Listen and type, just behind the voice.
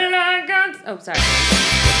Oh, sorry.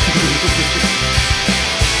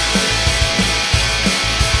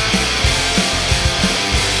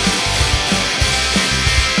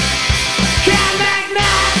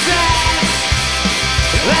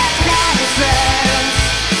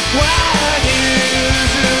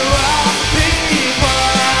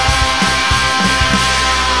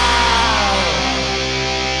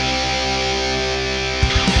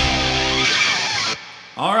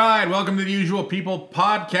 All right, welcome to the Usual People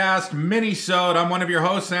Podcast Minisode. I'm one of your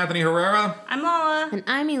hosts, Anthony Herrera. I'm Lala. And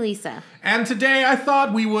I'm Elisa. And today I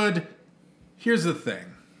thought we would... Here's the thing.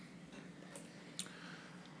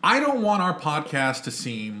 I don't want our podcast to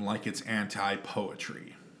seem like it's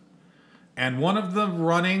anti-poetry. And one of the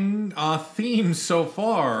running themes so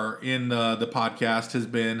far in the podcast has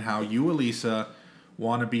been how you, Elisa,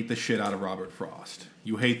 want to beat the shit out of Robert Frost.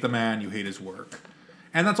 You hate the man, you hate his work.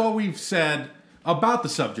 And that's all we've said about the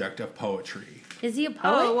subject of poetry. Is he a poet?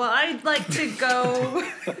 Oh, well, I'd like to go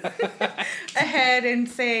ahead and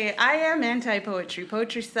say I am anti-poetry.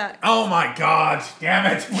 Poetry sucks. Oh my God!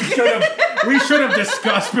 Damn it! We should have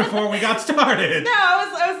discussed before we got started. No,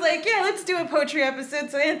 I was like, yeah, let's do a poetry episode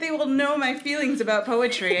so Anthony will know my feelings about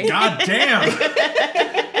poetry. God damn!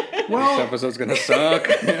 Well, this episode's gonna suck.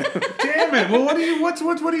 Damn it! Well, what do you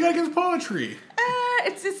got against poetry?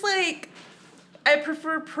 It's just like I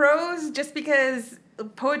prefer prose just because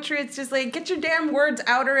poetry, it's just like, get your damn words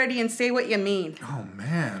out already and say what you mean. Oh,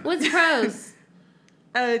 man. What's prose?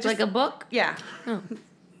 Just, like a book? Yeah. Oh.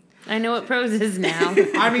 I know what prose is now.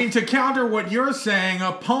 I mean, to counter what you're saying,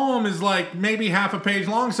 a poem is like maybe half a page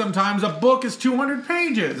long sometimes. A book is 200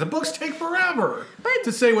 pages. The books take forever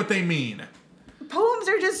to say what they mean. Poems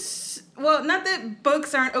are just, well, not that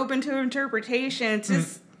books aren't open to interpretation. It's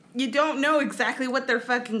just... You don't know exactly what they're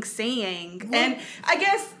fucking saying. What? And I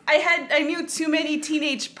guess I knew too many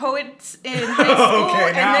teenage poets in high school,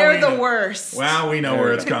 okay, and they're the worst. Well, we know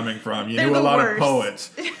where it's coming from. You knew a lot of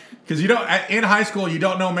poets. Because in high school, you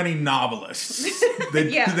don't know many novelists.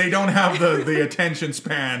 They don't have the attention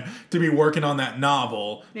span to be working on that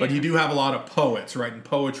novel. But you do have a lot of poets writing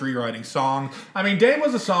poetry, writing songs. I mean, Dave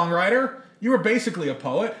was a songwriter. You were basically a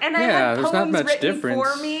poet. And I had poems written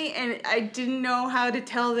for me, and I didn't know how to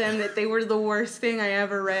tell them that they were the worst thing I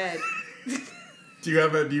ever read. Do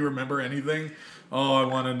you remember anything? Oh,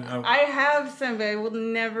 I have some, but I will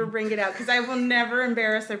never bring it out, because I will never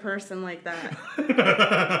embarrass a person like that.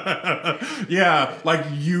 Yeah, like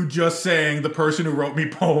you just saying the person who wrote me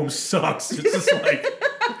poems sucks. It's just like...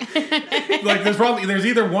 like there's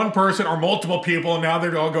either one person or multiple people, and now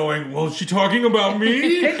they're all going, well, is she talking about me?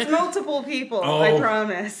 It's multiple people, I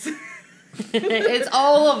promise. It's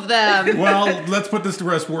all of them. Well, let's put this to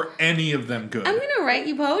rest. Were any of them good? I'm going to write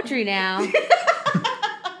you poetry now.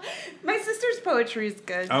 My sister's poetry is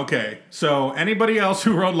good. Okay, so anybody else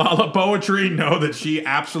who wrote Lala poetry know that she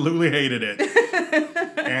absolutely hated it.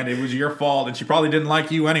 And it was your fault, and she probably didn't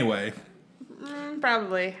like you anyway.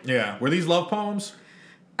 Probably. Yeah. Were these love poems?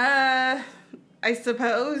 I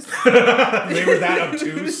suppose. They were that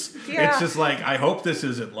obtuse. Yeah. It's just like, I hope this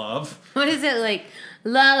isn't love. What is it like?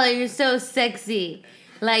 Lala, you're so sexy.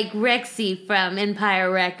 Like Rexy from Empire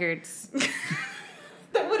Records.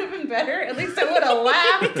 That would have been better. At least I would have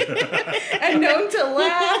laughed and known to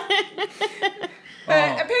laugh.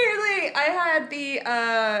 But apparently I had the...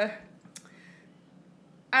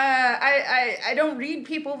 I don't read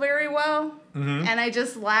people very well. Mm-hmm. And I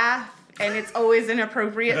just laugh. And it's always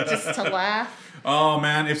inappropriate just to laugh. Oh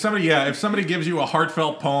man, if somebody gives you a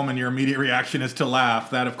heartfelt poem and your immediate reaction is to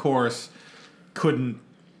laugh, that of course couldn't.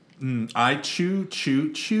 I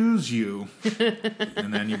choose you,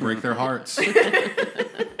 and then you break their hearts.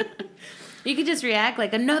 You could just react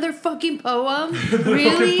like another fucking poem.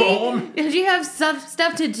 Really? Poem? Did you have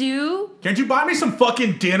stuff to do? Can't you buy me some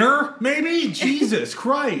fucking dinner? Maybe. Jesus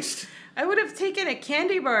Christ. I would have taken a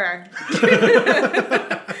candy bar.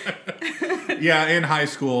 Yeah, in high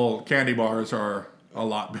school, candy bars are a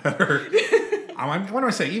lot better. What do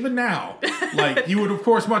I say? Even now, like you would of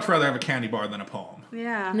course much rather have a candy bar than a poem.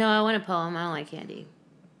 Yeah. No, I want a poem. I don't like candy.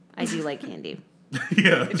 I do like candy.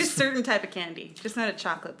 Yeah. It's just certain type of candy, just not a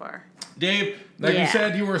chocolate bar. Dave, like you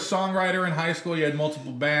said, you were a songwriter in high school. You had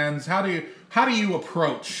multiple bands. How do you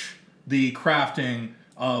approach the crafting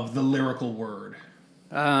of the lyrical word?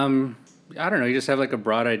 I don't know. You just have like a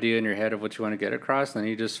broad idea in your head of what you want to get across, and then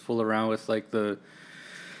you just fool around with like the,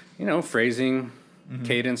 phrasing,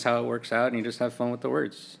 cadence, how it works out, and you just have fun with the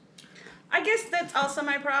words. I guess that's also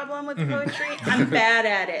my problem with poetry. I'm bad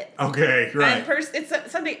at it. Okay, right.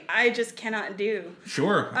 It's something I just cannot do.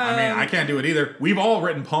 Sure. I mean, I can't do it either. We've all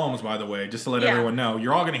written poems, by the way, just to let everyone know.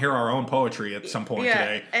 You're all going to hear our own poetry at some point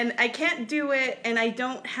today. And I can't do it, and I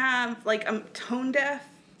don't have, like, I'm tone deaf,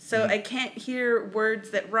 so I can't hear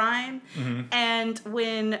words that rhyme. And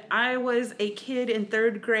when I was a kid in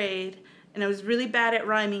 3rd grade, and I was really bad at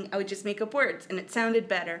rhyming, I would just make up words, and it sounded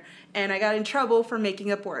better. And I got in trouble for making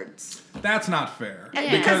up words. That's not fair.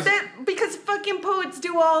 Yeah. Because fucking poets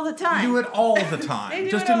do all the time. Do it all the time. They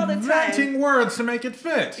do just it all the inventing time. words to make it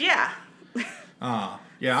fit. Yeah.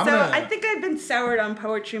 Yeah. I think I've been soured on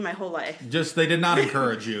poetry my whole life. Just they did not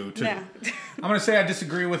encourage you to. No. I'm gonna say I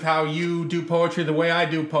disagree with how you do poetry. The way I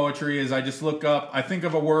do poetry is I just look up. I think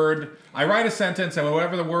of a word. I write a sentence, and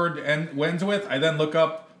whatever the word ends with, I then look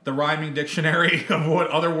up the rhyming dictionary of what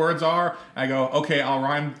other words are. I go, okay, I'll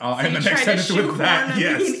rhyme end the next sentence with that.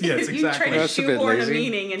 Yes, exactly. You try to shoehorn a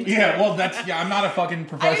meaning into it. Well, I'm not a fucking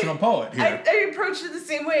professional poet here. I approached it the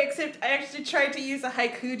same way, except I actually tried to use a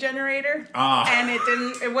haiku generator, and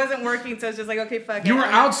it wasn't working. So I was just like, okay, fuck it. You were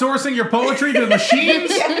outsourcing your poetry to machines?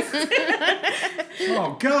 Yes.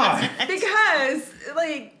 Oh God. Because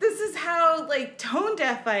this is how tone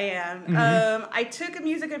deaf I am. I took a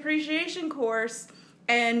music appreciation course.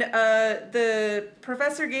 And the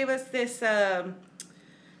professor gave us this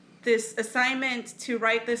assignment to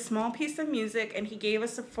write this small piece of music, and he gave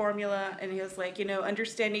us a formula, and he was like,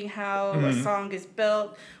 understanding how a song is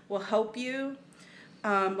built will help you,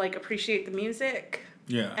 appreciate the music.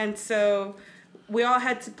 Yeah. And so we all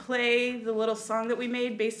had to play the little song that we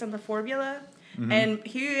made based on the formula. And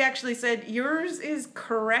he actually said, yours is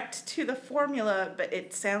correct to the formula, but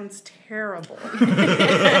it sounds terrible.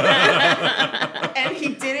 And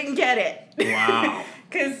he didn't get it. Wow.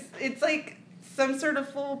 Because it's like some sort of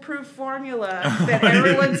foolproof formula that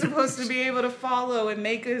everyone's supposed to be able to follow and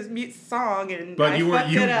make a song. And but you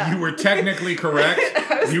were technically correct.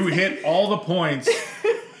 You hit all the points,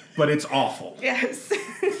 but it's awful. Yes.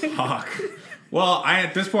 Fuck. Well,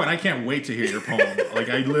 at this point, I can't wait to hear your poem.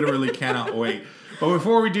 I literally cannot wait. But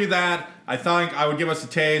before we do that, I thought I would give us a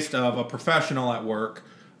taste of a professional at work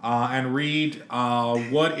and read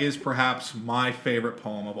what is perhaps my favorite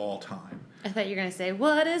poem of all time. I thought you were going to say,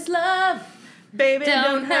 what is love? Baby,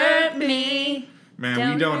 don't hurt me.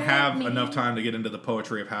 Man, we don't have enough time to get into the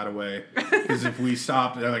poetry of Hadaway. Because if we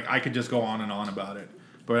stopped, I could just go on and on about it.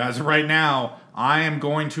 But as of right now, I am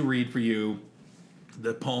going to read for you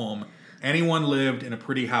the poem Anyone Lived in a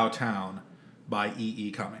Pretty How Town by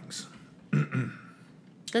E.E. Cummings.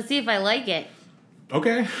 Let's see if I like it.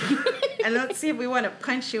 Okay. And let's see if we want to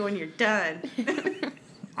punch you when you're done.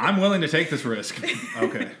 I'm willing to take this risk.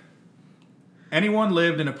 Okay. Anyone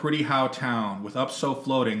lived in a pretty how town, with up so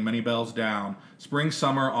floating, many bells down. Spring,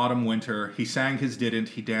 summer, autumn, winter, he sang his didn't,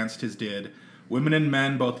 he danced his did. Women and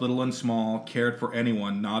men, both little and small, cared for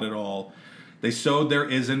anyone, not at all. They sowed their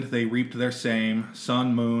isn't, they reaped their same.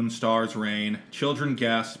 Sun, moon, stars, rain. Children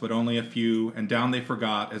guessed, but only a few, and down they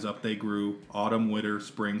forgot as up they grew. Autumn, winter,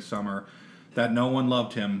 spring, summer. That no one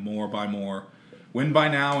loved him more by more. Wind by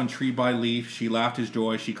now and tree by leaf, she laughed his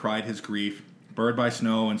joy, she cried his grief. Bird by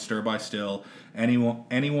snow and stir by still,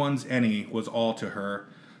 anyone's any was all to her.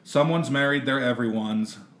 Someone's married their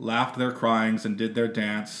everyone's, laughed their cryings and did their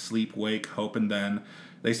dance, sleep, wake, hope, and then.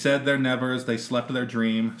 They said their nevers, they slept their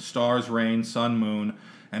dream, stars, rain, sun, moon,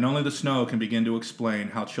 and only the snow can begin to explain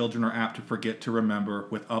how children are apt to forget to remember,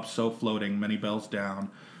 with up so floating, many bells down.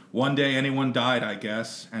 One day anyone died, I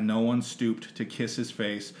guess, and no one stooped to kiss his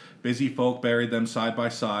face. Busy folk buried them side by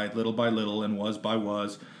side, little by little, and was by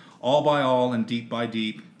was. All by all, and deep by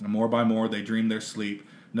deep, and more by more they dreamed their sleep.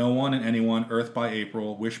 No one and anyone, earth by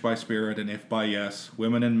April, wish by spirit, and if by yes,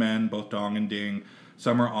 women and men, both dong and ding,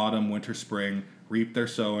 summer, autumn, winter, spring, reaped their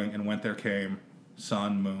sowing, and went there came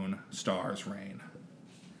sun, moon, stars, rain.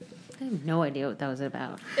 I have no idea what that was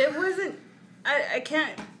about. It wasn't... I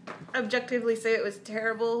can't objectively say it was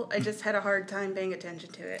terrible. I just had a hard time paying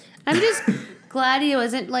attention to it. I'm just glad he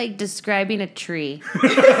wasn't, describing a tree.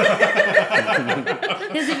 Because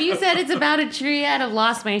if you said it's about a tree, I'd have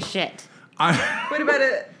lost my shit. What about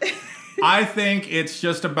it? I think it's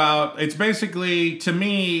just about... It's basically, to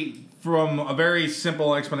me, from a very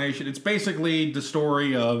simple explanation, it's basically the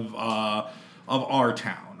story of our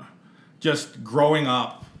town. Just growing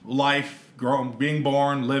up, life... being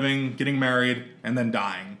born, living, getting married, and then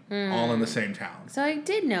dying, all in the same town. So I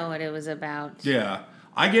did know what it was about. Yeah.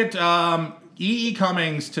 I get, E.E.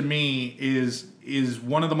 Cummings, to me, is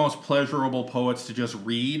one of the most pleasurable poets to just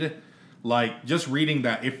read. Just reading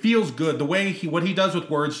that, it feels good. The way what he does with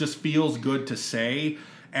words just feels good to say.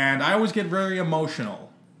 And I always get very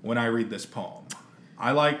emotional when I read this poem.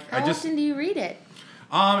 How often do you read it?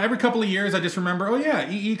 Every couple of years, I just remember, oh yeah,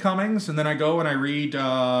 E.E. Cummings, and then I go and I read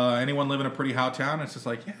Anyone Live in a Pretty Hot Town. It's just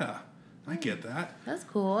like, yeah, I get that. That's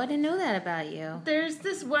cool. I didn't know that about you. There's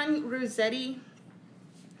this one Rossetti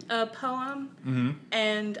poem,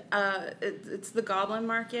 and it's the Goblin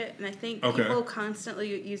Market, and I think people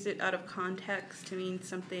constantly use it out of context to mean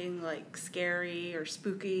something like scary or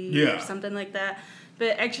spooky or something like that.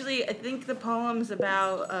 But actually, I think the poem's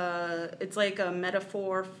about, it's like a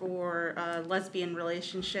metaphor for lesbian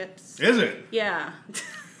relationships. Is it? Yeah.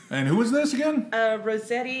 And who is this again?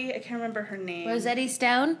 Rossetti, I can't remember her name. Rossetti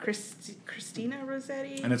Stone? Christina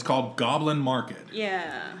Rossetti? And it's called Goblin Market.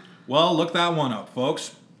 Yeah. Well, look that one up,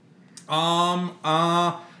 folks. And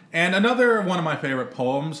another one of my favorite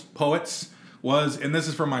poets was, and this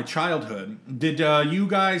is from my childhood. Did you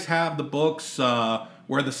guys have the books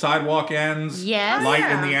Where the Sidewalk Ends? Yes.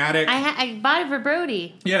 Light in the Attic? I bought it for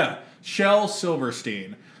Brody. Yeah. Shel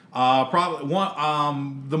Silverstein. Probably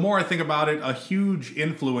one. The more I think about it, a huge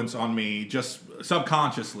influence on me, just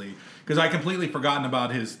subconsciously, because I completely forgotten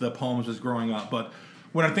about the poems as growing up. But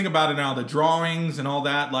when I think about it now, the drawings and all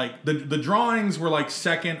that, like the drawings were like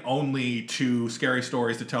second only to scary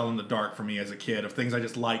stories to tell in the dark for me as a kid, of things I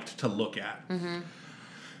just liked to look at. Mm-hmm.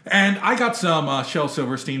 And I got some Shel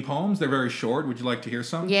Silverstein poems. They're very short. Would you like to hear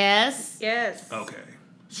some? Yes. Yes. Okay.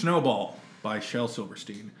 Snowball by Shel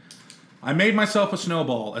Silverstein. I made myself a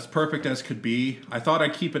snowball, as perfect as could be. I thought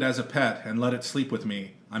I'd keep it as a pet and let it sleep with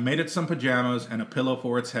me. I made it some pajamas and a pillow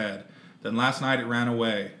for its head. Then last night it ran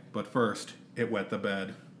away, but first it wet the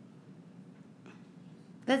bed.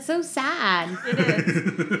 That's so sad. It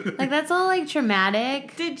is. Like, that's all, like,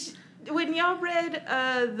 traumatic. When y'all read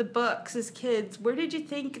the books as kids, where did you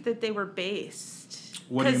think that they were based?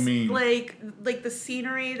 What do you mean? Like the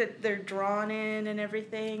scenery that they're drawn in and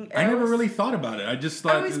everything. I never really thought about it. I just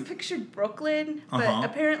thought... I always pictured Brooklyn, but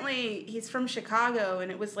apparently he's from Chicago,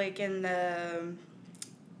 and it was like in the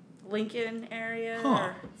Lincoln area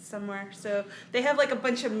or somewhere. So they have like a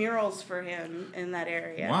bunch of murals for him in that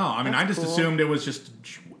area. Wow. I mean, That's I just cool. assumed it was just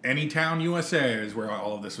any town USA is where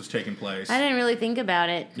all of this was taking place. I didn't really think about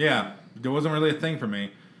it. Yeah, it wasn't really a thing for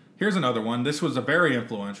me. Here's another one. This was a very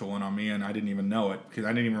influential one on me, and I didn't even know it, because I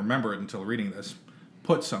didn't even remember it until reading this.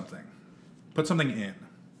 Put something. Put something in.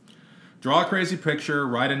 Draw a crazy picture,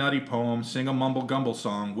 write a nutty poem, sing a mumble-gumble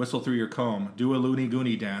song, whistle through your comb, do a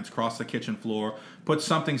loony-goony dance, cross the kitchen floor, put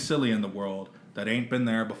something silly in the world that ain't been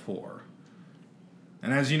there before.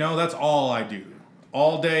 And as you know, that's all I do.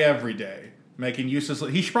 All day, every day. Making useless...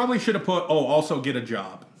 He probably should have put, also get a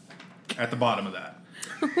job at the bottom of that.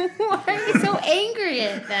 Why are you so angry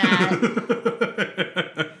at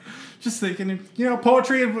that? Just thinking,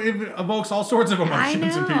 poetry evokes all sorts of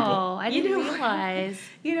emotions in people. I didn't realize.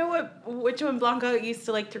 You know which one Blanco used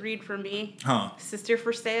to like to read for me? Huh. Sister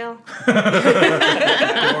for Sale.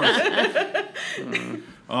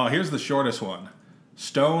 Oh, here's the shortest one.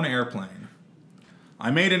 Stone airplane.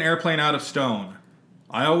 I made an airplane out of stone.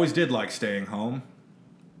 I always did like staying home.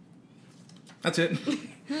 That's it.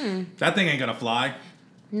 That thing ain't gonna fly.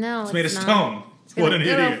 No, It's made of not. stone. It's What an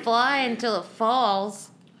It'll idiot. fly until it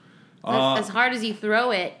falls. As hard as you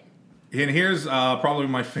throw it. And here's probably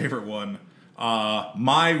my favorite one.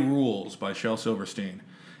 My Rules by Shel Silverstein.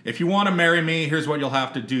 If you want to marry me, here's what you'll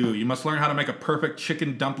have to do. You must learn how to make a perfect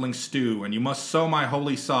chicken dumpling stew, and you must sew my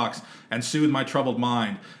holy socks and soothe my troubled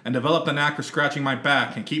mind, and develop the knack for scratching my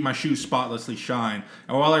back and keep my shoes spotlessly shine.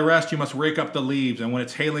 And while I rest, you must rake up the leaves, and when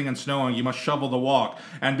it's hailing and snowing, you must shovel the walk,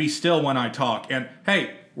 and be still when I talk. And,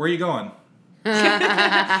 hey, where are you going?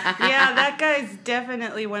 Yeah, that guy's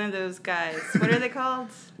definitely one of those guys. What are they called?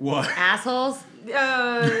 What? Assholes?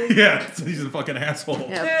 Yeah, he's a fucking asshole.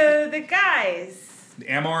 Yeah. The guys. The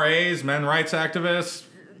MRAs, men rights activists.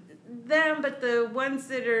 Them, but the ones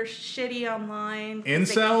that are shitty online.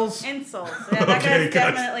 Incels? Incels. Yeah, that Okay, guy's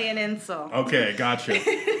gotcha. definitely an incel. Okay,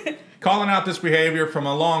 gotcha. Calling out this behavior from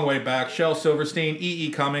a long way back, Shel Silverstein,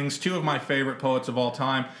 E.E. Cummings, two of my favorite poets of all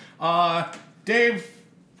time. Dave,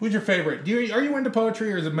 who's your favorite? Are you into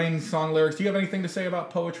poetry, or is it mainly song lyrics? Do you have anything to say about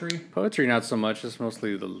poetry? Poetry, not so much. It's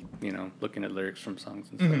mostly looking at lyrics from songs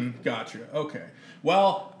and stuff. Gotcha. Okay.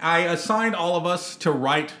 Well, I assigned all of us to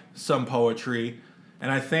write some poetry,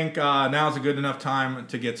 and I think now's a good enough time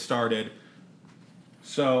to get started.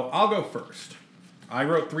 So I'll go first. I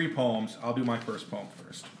wrote 3 poems. I'll do my first poem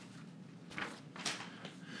first.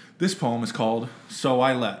 This poem is called So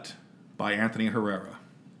I Let by Anthony Herrera.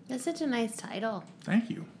 That's such a nice title.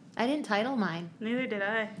 Thank you. I didn't title mine. Neither did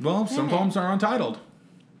I. Well, some Yeah. poems are untitled.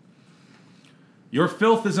 Your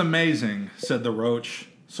filth is amazing, said the roach,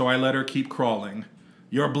 so I let her keep crawling.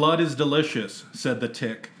 Your blood is delicious, said the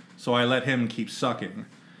tick, so I let him keep sucking.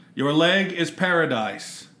 Your leg is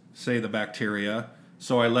paradise, say the bacteria,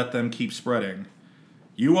 so I let them keep spreading.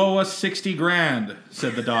 You owe us 60 grand,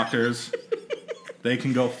 said the doctors. They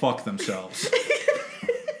can go fuck themselves.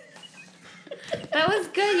 That was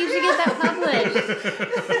good. You should get that published.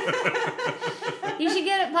 You should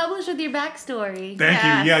get it published with your backstory. Thank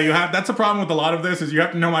you. Yeah, you have. That's a problem with a lot of this is you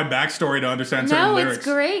have to know my backstory to understand certain lyrics. No, it's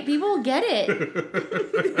great. People will get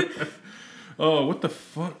it. Oh, what the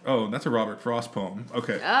fuck? Oh, that's a Robert Frost poem.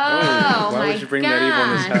 Okay. Oh, why would you bring that evil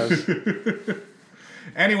in this house?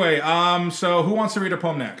 Anyway, so who wants to read a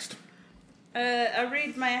poem next? I'll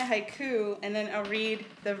read my haiku, and then I'll read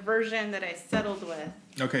the version that I settled with.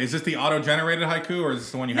 Okay, is this the auto-generated haiku, or is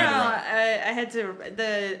this the one you had to write? I had to.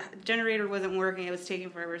 The generator wasn't working. It was taking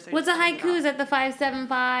forever. So What's a haiku? Is that the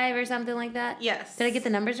 575 or something like that? Yes. Did I get the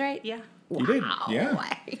numbers right? Yeah. You did,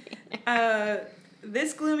 yeah.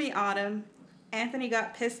 This gloomy autumn, Anthony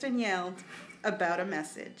got pissed and yelled about a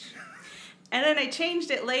message. And then I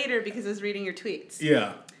changed it later because I was reading your tweets.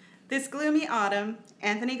 Yeah. This gloomy autumn,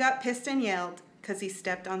 Anthony got pissed and yelled because he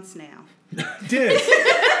stepped on snail. Did.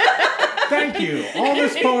 Thank you. All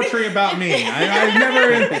this poetry about me.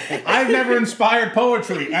 I've never inspired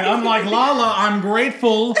poetry, and unlike Lala, I'm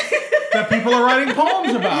grateful that people are writing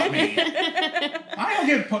poems about me.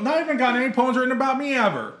 I don't not even got any poems written about me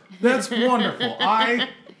ever. That's wonderful. I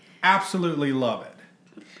absolutely love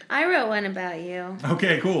it. I wrote one about you.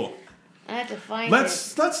 Okay, cool. I had to find it.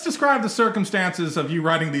 Let's describe the circumstances of you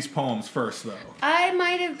writing these poems first, though. I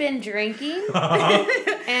might have been drinking,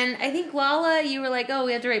 and I think Lala, you were like, "Oh,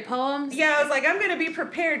 we have to write poems." Yeah, I was like, I'm gonna be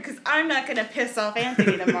prepared because I'm not gonna piss off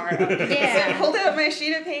Anthony tomorrow. Yeah. So I pulled out my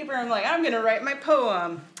sheet of paper. I'm like, I'm gonna write my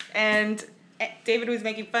poem, and David was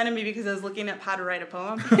making fun of me because I was looking up how to write a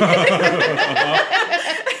poem.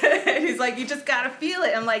 And he's like, you just gotta feel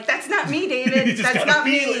it. I'm like, that's not me, David. That's not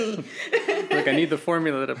me. Like, I need the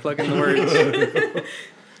formula to plug in the words.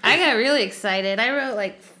 I got really excited. I wrote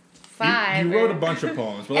like 5. You wrote a bunch of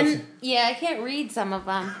poems. But And yeah, I can't read some of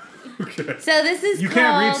them. okay. So this is You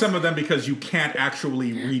can't read some of them because you can't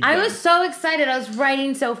actually read them. I was so excited. I was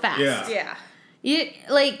writing so fast. Yeah. Yeah.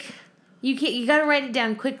 You can't. You got to write it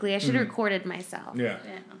down quickly. I should have recorded myself. Yeah.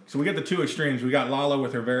 So we get the two extremes. We got Lala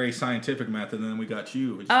with her very scientific method, and then we got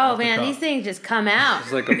you. just Oh off the man, cuff. these things just come out.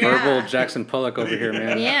 It's like a verbal Jackson Pollock over here,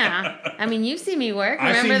 man. Yeah. I mean, you've seen me work.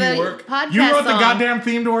 I've Remember seen the you work. podcast You wrote the song? goddamn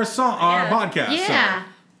theme to our song, our podcast. Yeah. So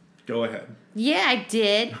go ahead. Yeah, I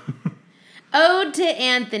did. Ode to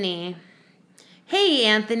Anthony. Hey,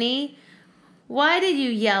 Anthony. Why did you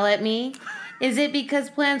yell at me? Is it because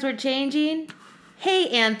plans were changing? Hey,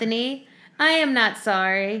 Anthony. I am not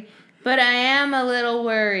sorry, but I am a little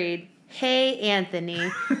worried. Hey, Anthony.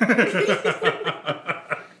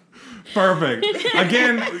 Perfect.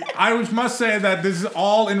 Again, I must say that this is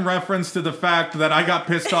all in reference to the fact that I got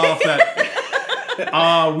pissed off that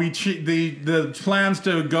the plans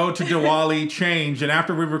to go to Diwali changed, and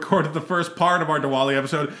after we recorded the first part of our Diwali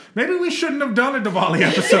episode, maybe we shouldn't have done a Diwali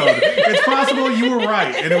episode. It's possible you were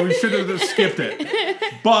right, and we should have skipped it.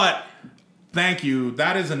 But thank you.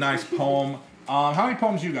 That is a nice poem. How many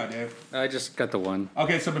poems you got, Dave? I just got the one.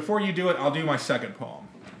 Okay, so before you do it, I'll do my second poem.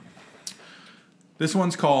 This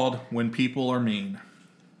one's called When People Are Mean.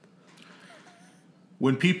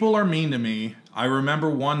 When people are mean to me, I remember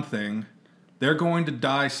one thing. They're going to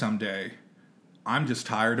die someday. I'm just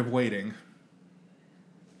tired of waiting.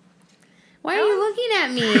 Why are you looking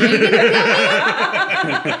at me? Are you going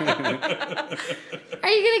to kill me? Are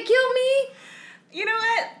you going to kill me? You know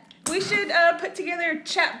what? We should put together a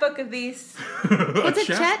chapbook of these. What's a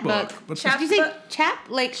chat book? What's Chap- Did you say chap?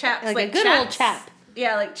 Like Chaps, like a like good old chaps. chap.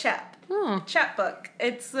 Yeah, like chap. Oh. Chapbook.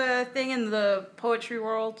 It's the thing in the poetry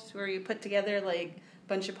world where you put together like a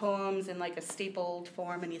bunch of poems in like a stapled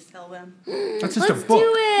form and you sell them. That's just Let's a book.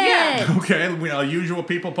 do it. Yeah. Okay, a usual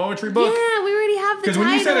people poetry book. Yeah, we already have the Because title.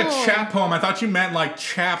 when you said a chap poem, I thought you meant like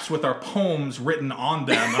chaps with our poems written on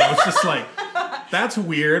them. And I was just like, that's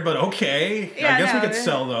weird, but okay. Yeah, I guess we no, could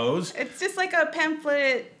sell those. It's just like a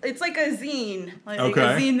pamphlet. It's like a zine. Like Okay.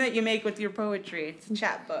 a zine that you make with your poetry. It's a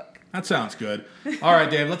chapbook. That sounds good. All right,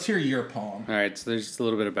 Dave, let's hear your poem. All right, so there's just a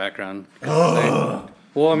little bit of background. Ugh.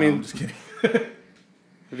 Well, I No, mean, I'm just kidding.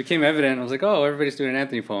 it became evident. I was like, oh, everybody's doing an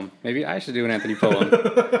Anthony poem. Maybe I should do an Anthony poem.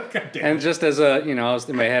 God damn. And just as a, I was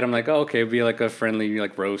in my head, I'm like, oh, okay, it'd be like a friendly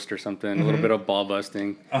like roast or something, a little bit of ball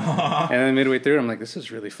busting. And then midway through, I'm like, this is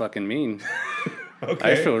really fucking mean.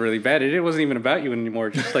 Okay. I feel really bad. It wasn't even about you anymore.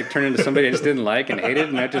 It just like turned into somebody I just didn't like and hated,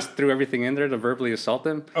 and I just threw everything in there to verbally assault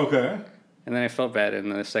them. Okay. And then I felt bad,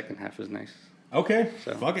 and the second half was nice. Okay.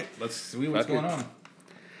 So. Fuck it. Let's see what's Fuck going it. on.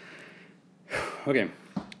 Okay.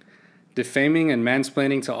 Defaming and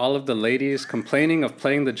mansplaining to all of the ladies, complaining of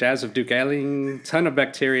playing the jazz of Dugaling, ton of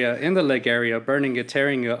bacteria in the leg area, burning you,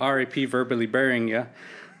 tearing you, RIP verbally burying you.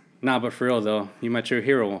 Nah, but for real though, you my true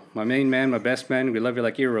hero. My main man, my best man, we love you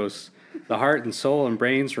like heroes. The heart and soul and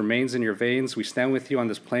brains remains in your veins. We stand with you on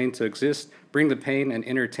this plane to exist, bring the pain and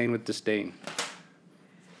entertain with disdain.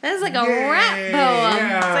 That's like a rap poem.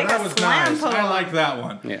 Yeah, It's like that a was slam nice. I poem. like that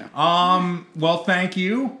one. Yeah. Well, thank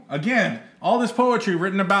you again. All this poetry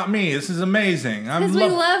written about me. This is amazing. Because we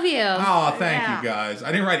love you. Oh, thank Yeah. you guys.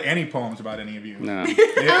 I didn't write any poems about any of you. No. I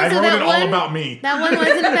so wrote that it all one- about me. That one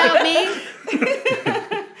wasn't about me.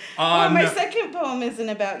 Well, my No- second poem isn't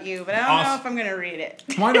about you, but I don't know Awesome. if I'm gonna read it.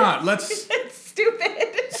 Why not? Let's. It's stupid.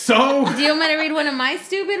 So. Do you want me to read one of my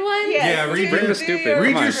stupid ones? Yes, Yeah, read do the stupid. yours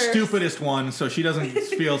Read Come your on. first. stupidest one so she doesn't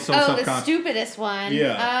feel so Oh, the subconscious. stupidest one.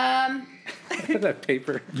 Yeah. That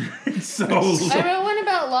paper. So. I wrote one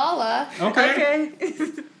about Lala. Okay. Okay.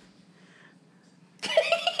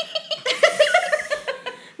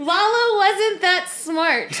 Lala wasn't that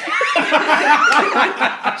smart.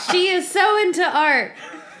 She is so into art.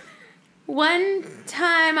 One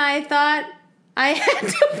time I thought I had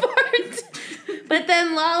to fart, but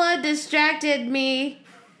then Lala distracted me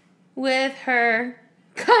with her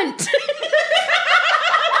cunt.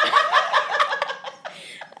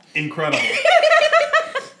 Incredible.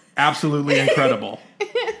 Absolutely incredible.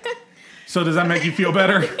 So does that make you feel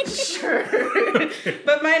better? Sure.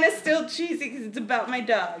 But mine is still cheesy because it's about my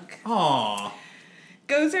dog. Aw.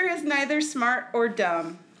 Gozer is neither smart or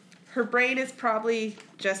dumb. Her brain is probably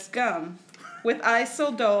just gum. With eyes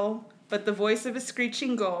so dull, but the voice of a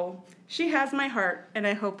screeching gull. She has my heart, and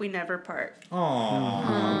I hope we never part.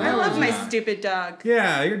 Aw. I love my stupid dog.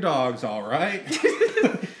 Yeah, your dog's all right.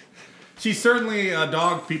 She's certainly a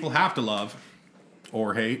dog people have to love.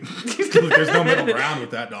 Or hate. There's no middle ground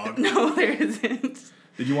with that dog. No, there isn't.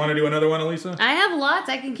 Did you want to do another one, Elisa? I have lots.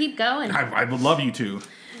 I can keep going. I would love you to.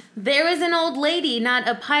 There was an old lady, not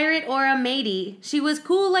a pirate or a matey. She was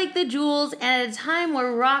cool like the jewels and at a time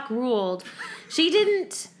where rock ruled. She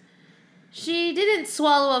didn't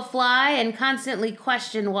swallow a fly and constantly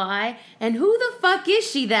question why. And who the fuck is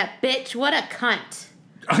she, that bitch? What a cunt.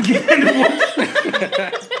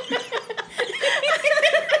 Again?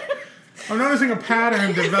 I'm noticing a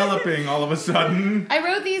pattern developing all of a sudden. I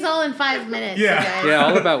wrote these all in 5 minutes. Yeah. You guys. Yeah,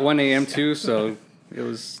 all about 1 a.m. too, so it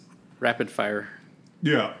was rapid fire.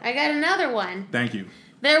 Yeah. I got another one. Thank you.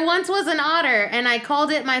 There once was an otter, and I called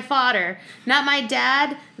it my fodder. Not my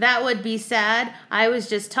dad, that would be sad. I was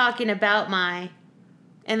just talking about my...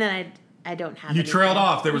 And then I don't have You anything. trailed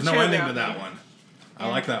off. There was no trailed ending off, to that yeah. one. I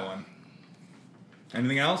like that one.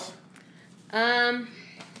 Anything else? I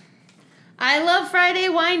love Friday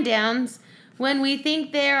wine downs. When we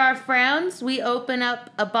think there are frowns, we open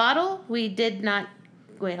up a bottle. We did not...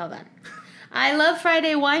 Wait, hold on. I love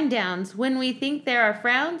Friday wine downs. When we think there are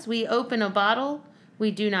frowns, we open a bottle.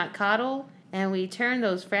 We do not coddle. And we turn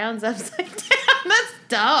those frowns upside down. That's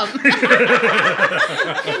dumb.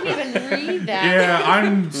 I couldn't even read that. Yeah,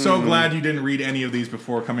 I'm so glad you didn't read any of these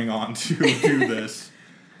before coming on to do this.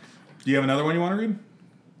 Do you have another one you want to read?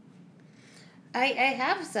 I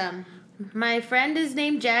have some. My friend is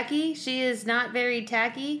named Jackie. She is not very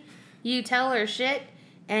tacky. You tell her shit,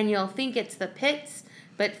 and you'll think it's the pits.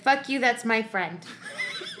 But fuck you, that's my friend.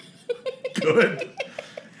 Good.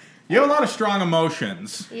 You have a lot of strong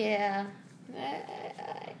emotions. Yeah.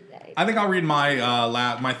 I think I'll read my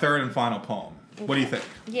my third and final poem. What do you think?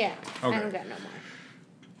 Yeah. Okay. I don't got no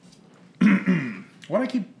more. Why do I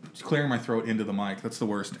keep clearing my throat into the mic? That's the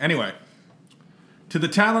worst. Anyway. To the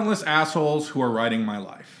talentless assholes who are writing my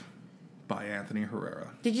life. By Anthony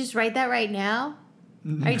Herrera. Did you just write that right now?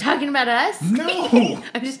 Are you talking about us? No!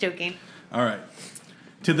 I'm just joking. All right.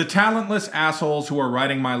 To the talentless assholes who are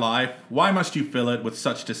writing my life, why must you fill it with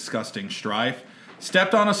such disgusting strife?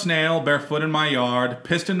 Stepped on a snail, barefoot in my yard,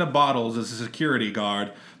 pissed into bottles as a security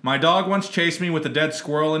guard. My dog once chased me with a dead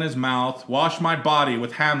squirrel in his mouth, washed my body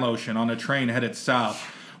with hand lotion on a train headed south.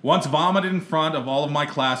 Once vomited in front of all of my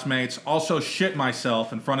classmates, also shit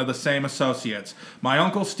myself in front of the same associates. My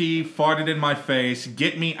Uncle Steve farted in my face,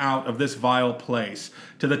 get me out of this vile place.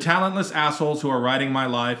 To the talentless assholes who are writing my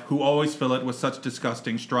life, who always fill it with such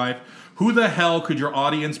disgusting strife, who the hell could your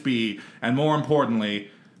audience be? And more importantly,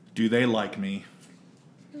 do they like me?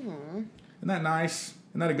 Isn't that nice?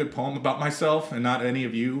 Isn't that a good poem about myself and not any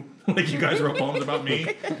of you? Like you guys wrote poems about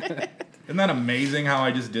me? Isn't that amazing how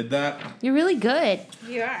I just did that? You're really good.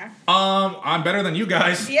 You are. I'm better than you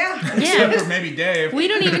guys. Yeah. Except for maybe Dave. We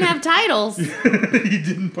don't even have titles. He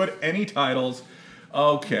didn't put any titles.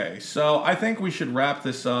 Okay, so I think we should wrap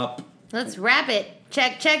this up. Let's wrap it.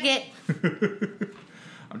 Check it.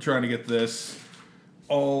 I'm trying to get this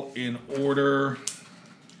all in order.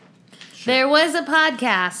 There was a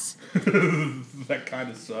podcast. That kind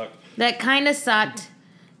of sucked. That kind of sucked.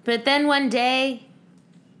 But then one day...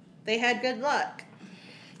 They had good luck.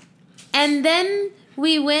 And then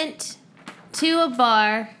we went to a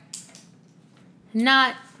bar,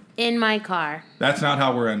 not in my car. That's not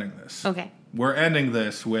how we're ending this. Okay. We're ending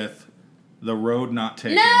this with The Road Not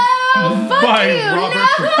Taken. No! Fuck by you!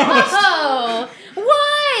 Robert No!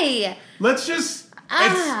 Why? Let's just...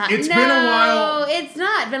 It's been a while. It's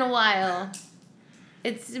not been a while.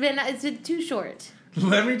 It's been too short.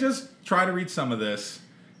 Let me just try to read some of this.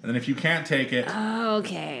 And then if you can't take it...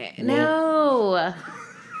 Okay. No.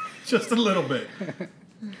 Just a little bit.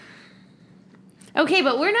 Okay,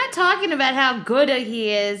 but we're not talking about how good he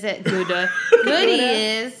is at good he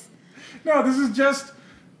is. No, this is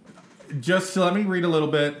just let me read a little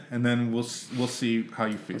bit, and then we'll see how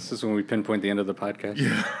you feel. This is when we pinpoint the end of the podcast.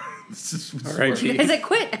 Yeah. All right, Because I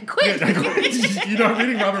quit. You're not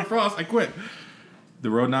reading Robert Frost. I quit. The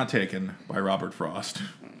Road Not Taken by Robert Frost.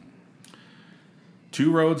 2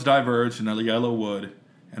 roads diverged in a yellow wood,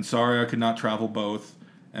 and sorry I could not travel both,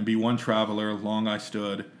 and be one traveler, long I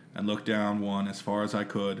stood, and looked down one as far as I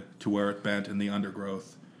could, to where it bent in the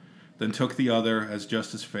undergrowth. Then took the other as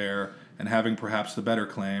just as fair, and having perhaps the better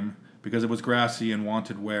claim, because it was grassy and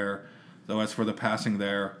wanted wear, though as for the passing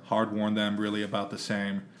there, hard worn them really about the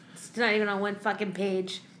same. It's not even on one fucking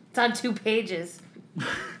page. It's on 2 pages.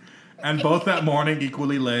 And both that morning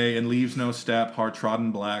equally lay, in leaves no step, hard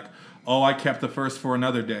trodden black. Oh, I kept the first for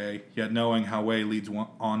another day, yet knowing how way leads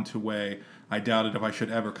on to way, I doubted if I should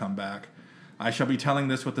ever come back. I shall be telling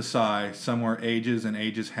this with a sigh, somewhere ages and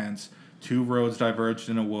ages hence, 2 roads diverged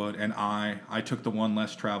in a wood, and I took the one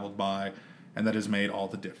less traveled by, and that has made all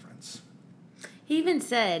the difference. He even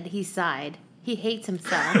said he sighed. He hates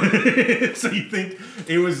himself. So you think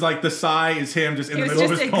it was like the sigh is him just in the middle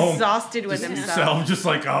of his poem. He was just exhausted with himself. Just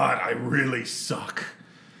like, God, I really suck.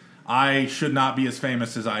 I should not be as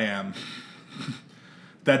famous as I am.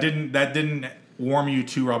 That didn't warm you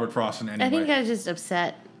to Robert Frost in any way. I think I was just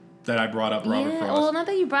upset. That I brought up Robert Frost. Well, not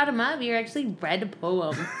that you brought him up. You actually read a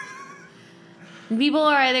poem. People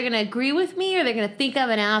are either going to agree with me or they're going to think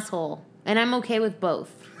I'm an asshole. And I'm okay with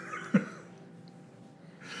both.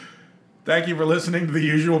 Thank you for listening to the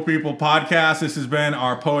Usual People podcast. This has been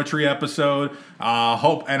our poetry episode.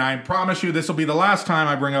 And I promise you this will be the last time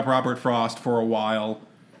I bring up Robert Frost for a while,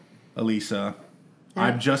 Elisa.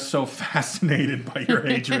 I'm just so fascinated by your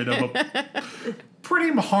hatred of a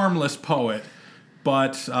pretty harmless poet.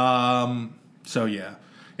 But, so yeah.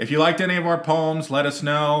 If you liked any of our poems, let us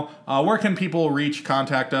know. Where can people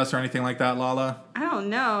contact us or anything like that, Lala? I don't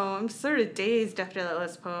know. I'm sort of dazed after that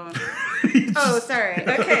last poem. Oh, sorry.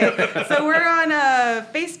 Okay. So we're on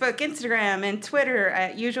Facebook, Instagram, and Twitter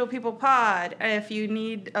at Usual People Pod. If you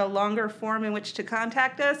need a longer form in which to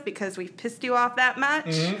contact us because we've pissed you off that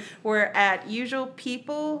much, we're at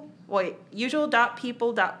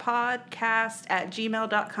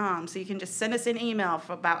usualpeople.podcast@gmail.com. So you can just send us an email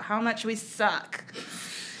about how much we suck.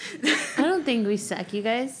 I don't think we suck, you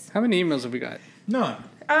guys. How many emails have we got? None.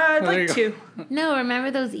 Like 2. No,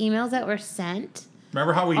 remember those emails that were sent?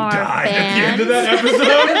 Remember how we Our died at the fans? end of that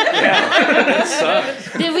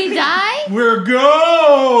episode? Did we die? We're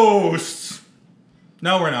ghosts!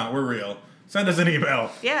 No, we're not. We're real. Send us an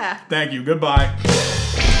email. Yeah. Thank you. Goodbye.